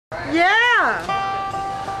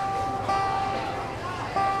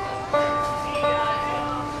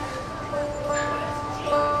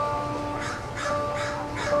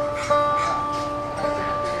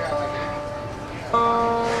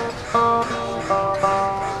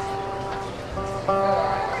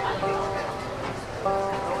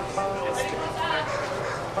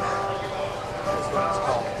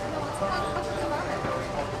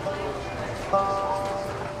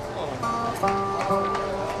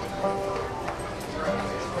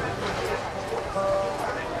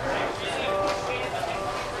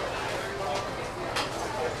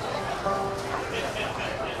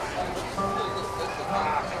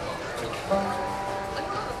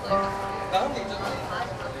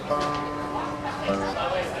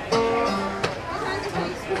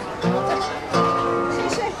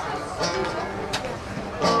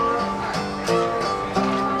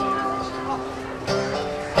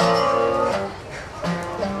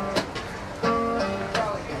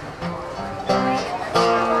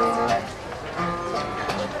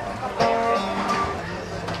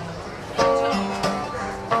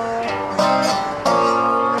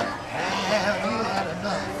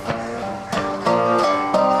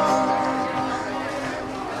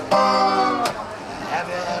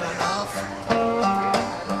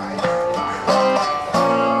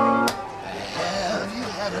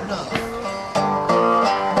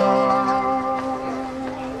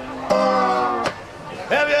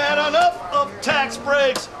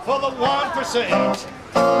For the 1%,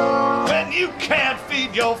 when you can't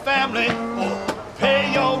feed your family or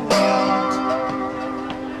pay your rent.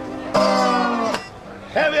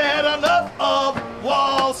 Have you had enough of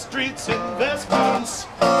Wall Street's investments,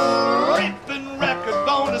 reaping record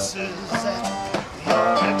bonuses at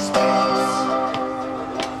your expense?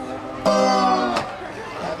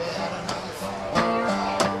 Have you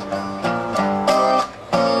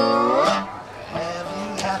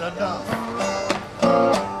had enough?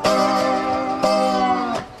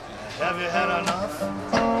 Have you had enough? Have you had enough?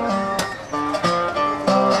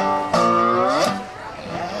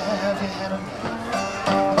 Have you had enough?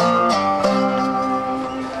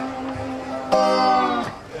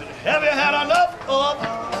 Have you had enough of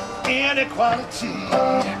inequality?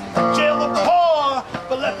 Jail the poor,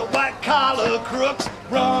 but let the white-collar crooks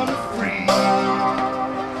run free.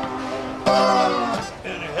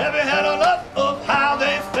 And have you had enough of how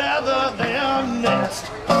they feather their nest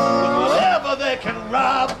with whatever they can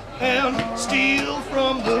rob and steal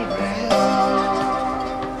from the rest? Have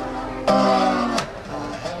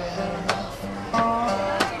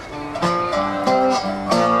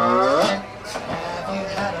you had enough? Have you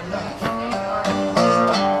had enough?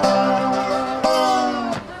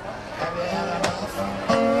 Have you had enough?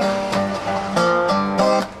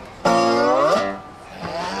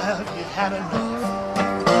 Have you had enough?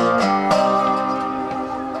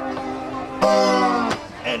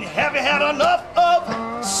 And have you had enough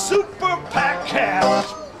of super PAC cash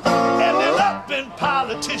ending up in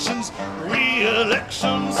politicians'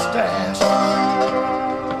 re-election stash?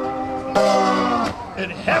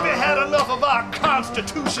 And have you had enough of our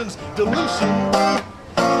Constitution's dilution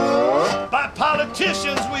by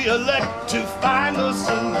politicians we elect to find a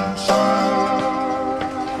solution?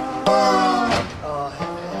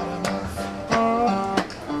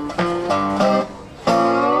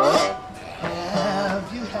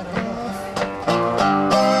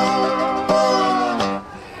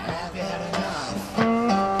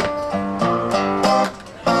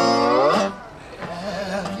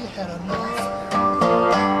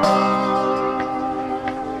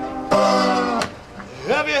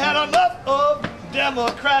 Have you had enough of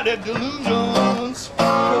democratic delusions,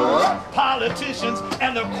 corrupt politicians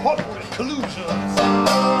and their corporate collusions?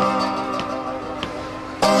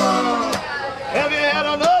 Have you had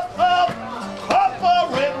enough of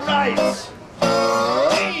corporate rights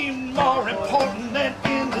deemed more important than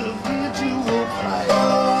individual rights?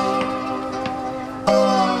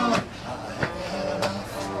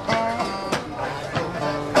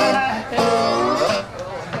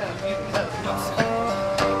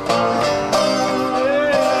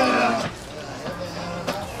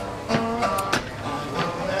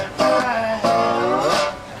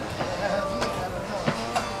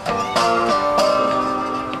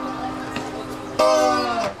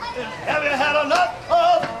 Have you had enough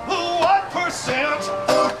of the 1%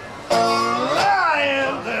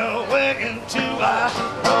 lying their way into our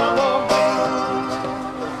government,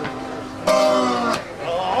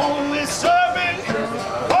 only serving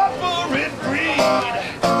corporate greed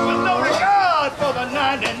with no regard for the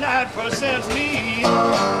 99% need?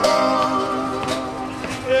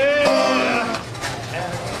 Yeah.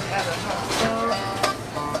 Have you had enough?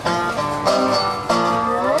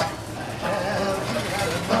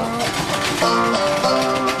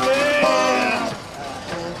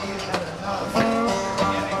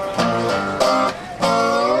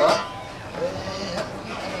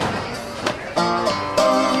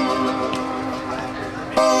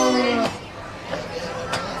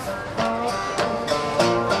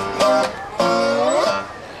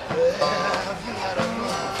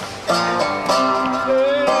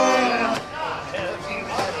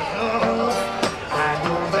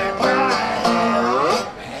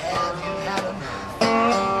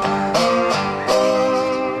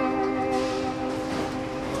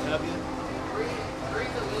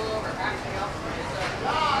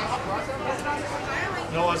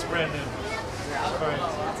 No, it's brand new. Right.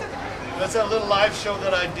 That's that little live show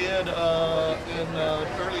that I did in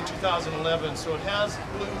early 2011. So it has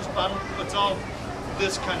blues, but it's all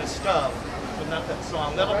this kind of stuff, but not that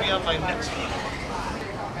song. That'll be on my next one.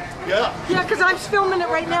 Yeah. Yeah, because I'm filming it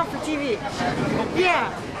right now for TV.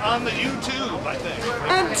 Yeah. On the YouTube, I think.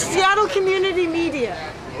 And Seattle Community Media.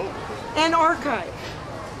 And Archive.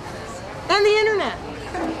 And the internet.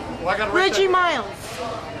 Well, I gotta Reggie Miles.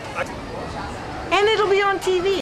 And it'll be on TV.